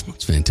happy.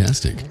 That's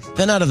fantastic.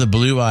 Then out of the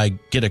blue, I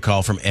get a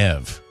call from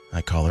Ev.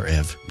 I call her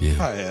Ev. Yeah.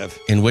 Hi, Ev.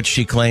 In which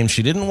she claimed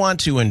she didn't want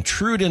to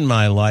intrude in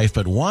my life,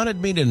 but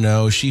wanted me to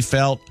know she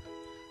felt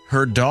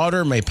her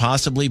daughter may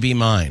possibly be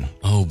mine.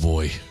 Oh,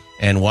 boy.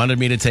 And wanted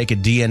me to take a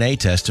DNA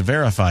test to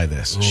verify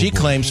this. She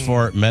claims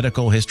for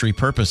medical history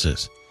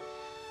purposes.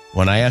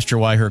 When I asked her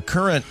why her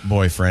current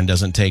boyfriend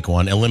doesn't take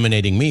one,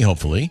 eliminating me,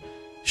 hopefully,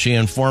 she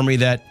informed me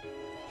that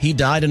he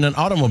died in an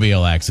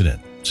automobile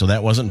accident, so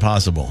that wasn't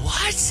possible.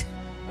 What?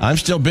 I'm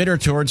still bitter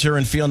towards her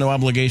and feel no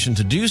obligation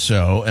to do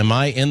so. Am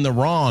I in the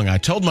wrong? I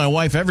told my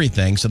wife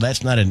everything, so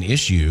that's not an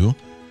issue,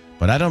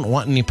 but I don't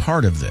want any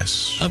part of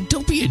this.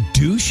 Don't be a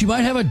douche. You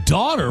might have a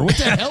daughter. What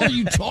the hell are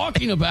you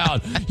talking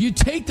about? You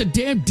take the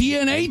damn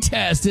DNA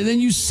test and then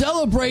you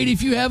celebrate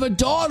if you have a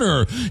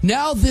daughter.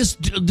 Now this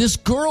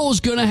girl is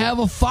going to have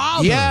a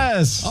father.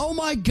 Yes. Oh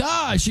my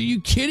gosh. Are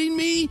you kidding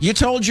me? You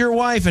told your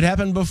wife it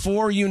happened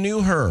before you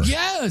knew her.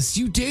 Yes,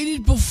 you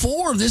dated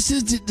before.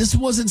 This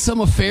wasn't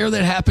some affair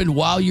that happened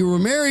while you were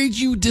married.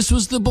 This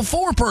was the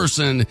before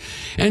person.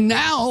 And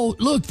now,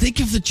 look, think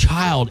of the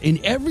child.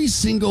 In every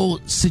single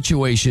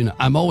situation,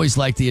 I'm always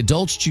like the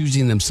adults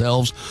choosing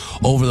themselves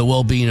over the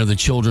well-being of the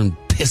children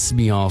piss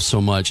me off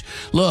so much.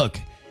 Look,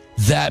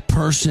 that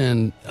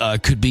person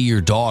could be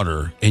your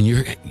daughter,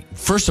 and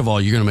first of all,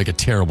 you're going to make a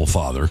terrible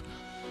father.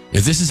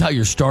 If this is how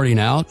you're starting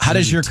out, how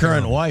does your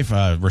current wife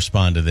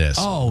respond to this?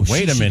 Oh,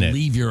 wait a minute.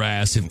 Leave your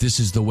ass if this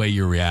is the way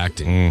you're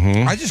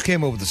reacting. I just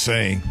came up with a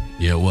saying.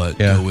 Yeah, what?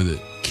 Yeah. Go with it.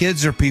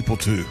 Kids are people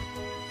too.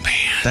 Man,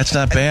 that's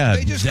not bad.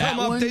 They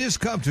just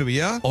come to me,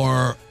 yeah?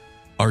 Or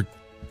our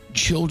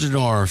children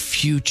are our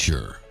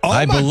future. Oh,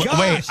 I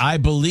gosh.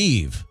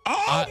 believe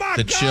Oh, my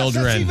the gosh,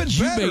 children. that's even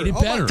You better. made it Oh,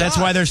 my better. That's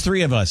gosh. why there's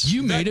three of us.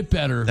 You made it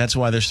better. That's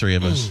why there's three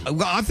of us.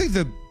 Well, I think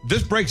that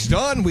this break's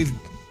done.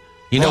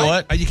 You know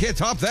what? You can't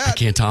top that. I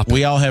can't top it.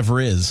 We all have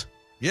Riz.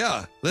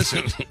 Yeah,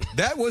 listen,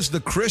 that was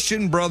the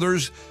Christian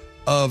Brothers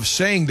of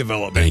saying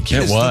development. Thank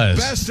you. It's It was.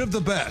 the best of the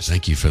best.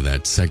 Thank you for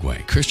that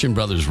segue. Christian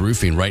Brothers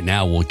Roofing right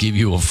now will give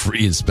you a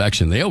free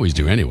inspection. They always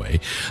do anyway.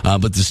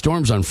 But the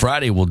storms on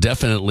Friday will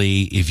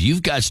definitely, if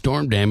you've got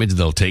storm damage,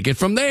 they'll take it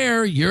from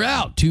there. You're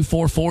out.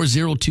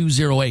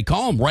 244-0208.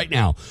 Call them right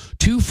now.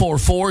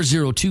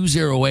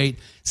 244-0208.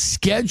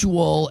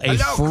 Schedule a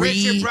Hello,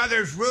 free Christian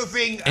Brothers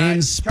Roofing.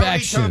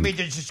 inspection. Tony told me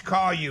to just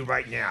call you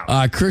right now.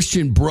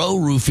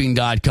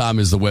 ChristianBroRoofing.com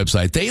is the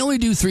website. They only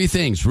do three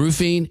things: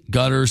 roofing,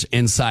 gutters,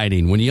 and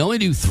siding. When you only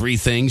do three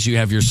things, you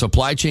have your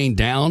supply chain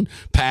down,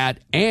 pat,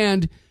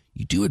 and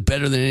you do it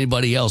better than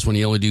anybody else when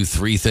you only do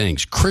three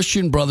things.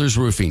 Christian Brothers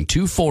Roofing,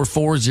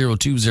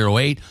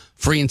 244-0208.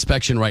 Free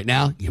inspection right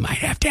now. You might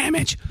have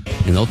damage,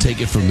 and they'll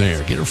take it from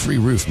there. Get a free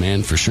roof,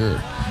 man, for sure.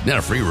 Not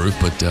a free roof,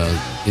 but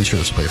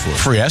insurance will pay for it.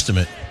 Free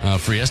estimate.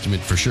 Free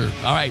estimate for sure.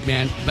 All right,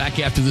 man. Back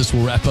after this,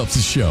 we'll wrap up the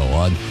show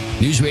on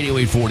News Radio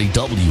 840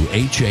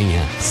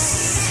 WHAN.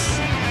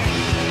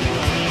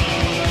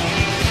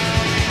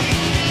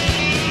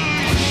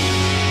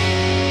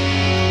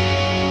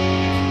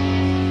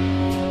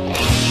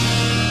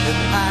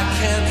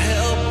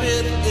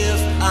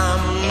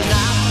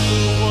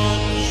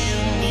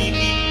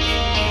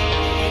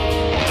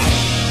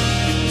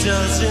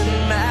 Doesn't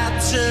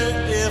matter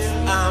if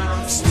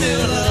I'm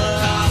still a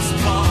lost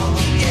ball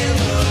in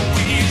the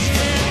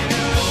weekend.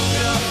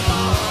 Woke up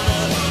on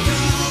a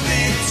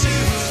Ruby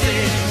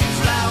Tuesday,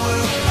 flower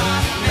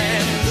pot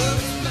man.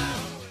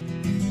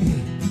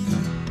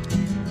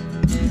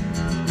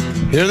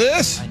 Hear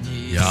this?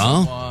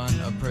 Yeah.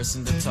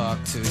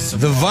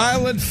 The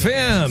Violent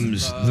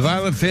Femmes. The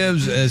Violent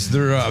Femmes as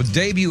their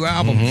debut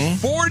album.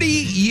 40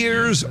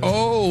 years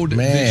old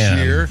this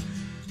year.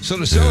 So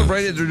to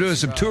celebrate it, they're doing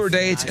some tour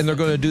dates, and they're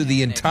going to do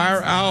the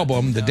entire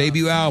album, the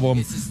debut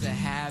album,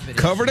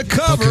 cover to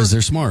cover. Because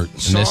they're smart.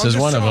 And this is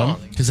one of them.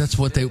 Because that's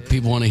what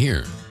people want to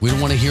hear. We don't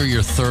want to hear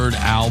your third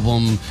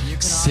album,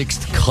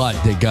 sixth cut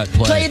that got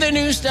played. Play the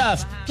new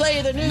stuff.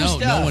 Play the new stuff.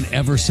 No one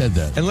ever said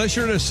that. Unless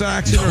you're in a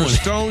Saxon or a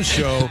Stone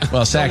show.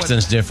 Well,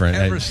 Saxon's different.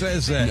 Never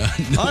says that.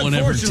 No one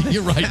ever.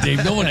 You're right,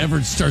 Dave. No one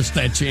ever starts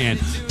that chant.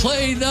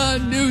 Play the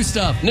new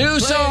stuff. New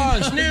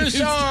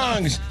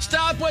songs.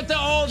 Stop with the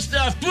old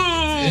stuff.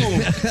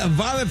 Boo!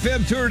 Violent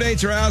Femme tour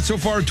dates are out so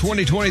far in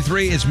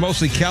 2023. It's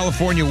mostly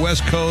California,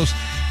 West Coast,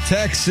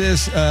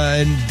 Texas,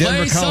 and Denver,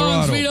 Play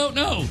Colorado. songs we don't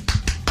know.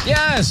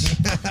 Yes.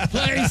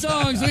 Play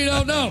songs we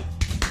don't know.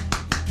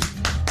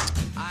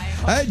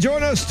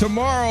 Join us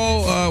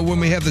tomorrow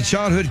when we have the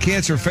Childhood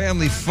Cancer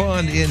Family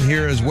Fund in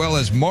here, as well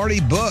as Marty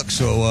Book.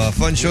 So,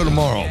 fun show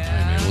tomorrow.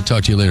 We'll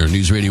talk to you later.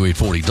 News Radio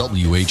 840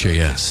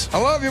 WHAS. I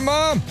love you,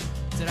 Mom.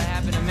 Did I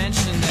happen to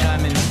mention that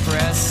I'm in the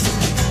press?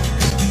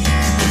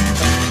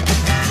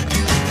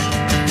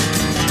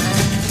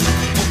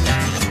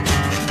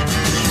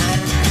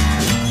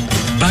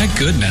 My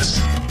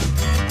goodness.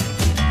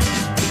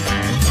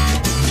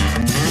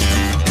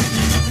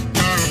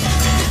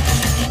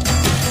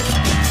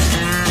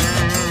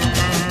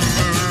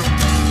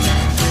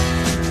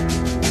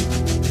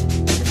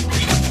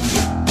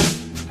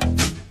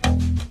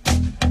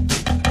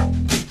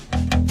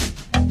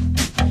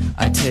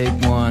 I take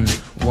one,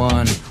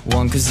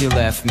 'cause you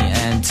left me,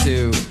 and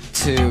two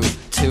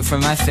for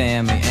my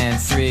family,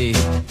 and three.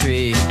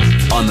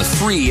 On the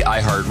free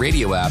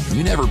iHeartRadio app,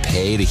 you never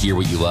pay to hear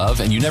what you love,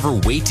 and you never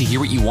wait to hear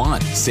what you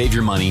want. Save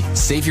your money,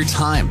 save your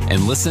time,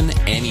 and listen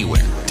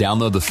anywhere.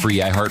 Download the free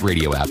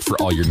iHeartRadio app for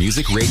all your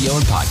music, radio,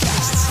 and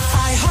podcasts.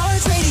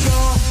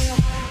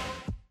 iHeartRadio.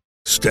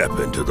 Step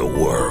into the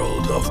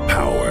world of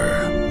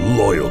power,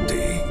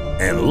 loyalty,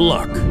 and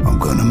luck. I'm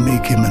gonna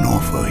make him an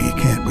offer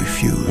he can't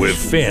refuse. With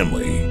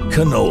family,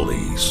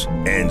 cannolis,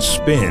 and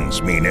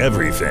spins mean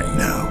everything.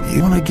 Now,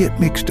 you wanna get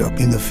mixed up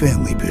in the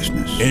family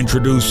business.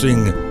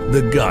 Introducing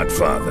The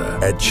Godfather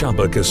at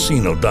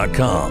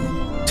ChumbaCasino.com.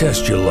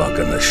 Test your luck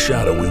in the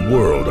shadowy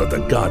world of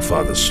The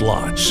Godfather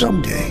slot.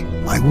 Someday,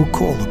 I will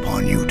call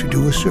upon you to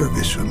do a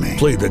service for me.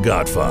 Play The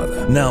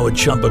Godfather, now at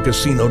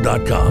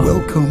ChumbaCasino.com.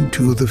 Welcome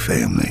to the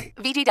family.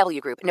 VGW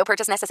Group. No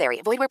purchase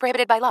necessary. Void where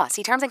prohibited by law.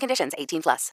 See terms and conditions. 18+.